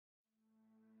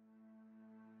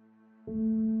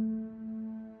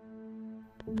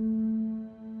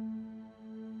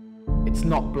It's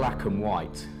not black and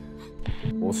white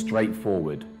or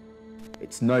straightforward.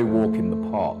 It's no walk in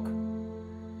the park.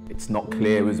 It's not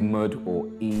clear as mud or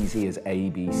easy as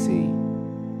ABC.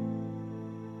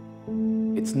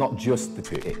 It's not just the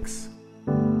tricks.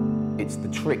 It's the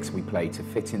tricks we play to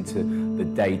fit into the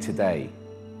day-to-day.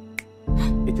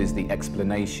 It is the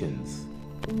explanations.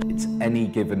 It's any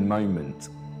given moment.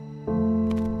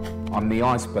 I'm the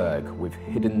iceberg with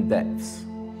hidden depths,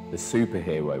 the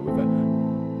superhero with a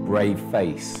brave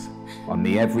face. I'm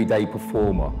the everyday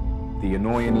performer, the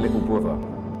annoying little brother,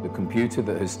 the computer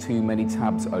that has too many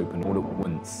tabs open all at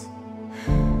once.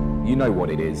 You know what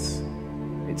it is.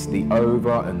 It's the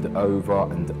over and over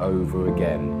and over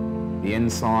again. The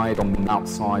inside on the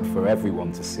outside for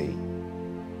everyone to see.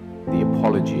 The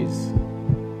apologies.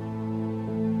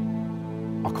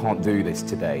 I can't do this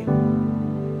today.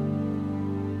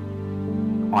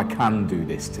 I can do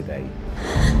this today.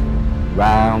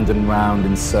 Round and round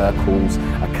in circles,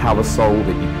 a carousel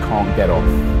that you can't get off.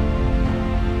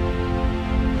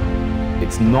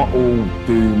 It's not all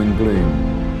doom and gloom.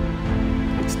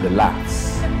 It's the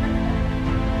laughs,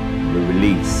 the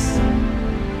release,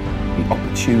 the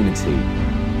opportunity,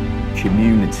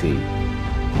 community,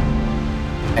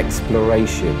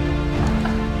 exploration,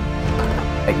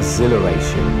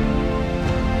 exhilaration,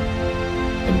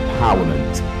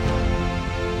 empowerment.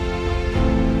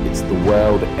 It's the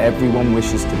world everyone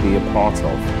wishes to be a part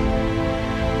of.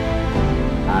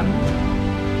 And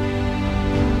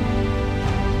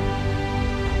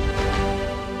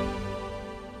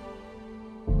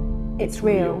it's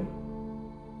real.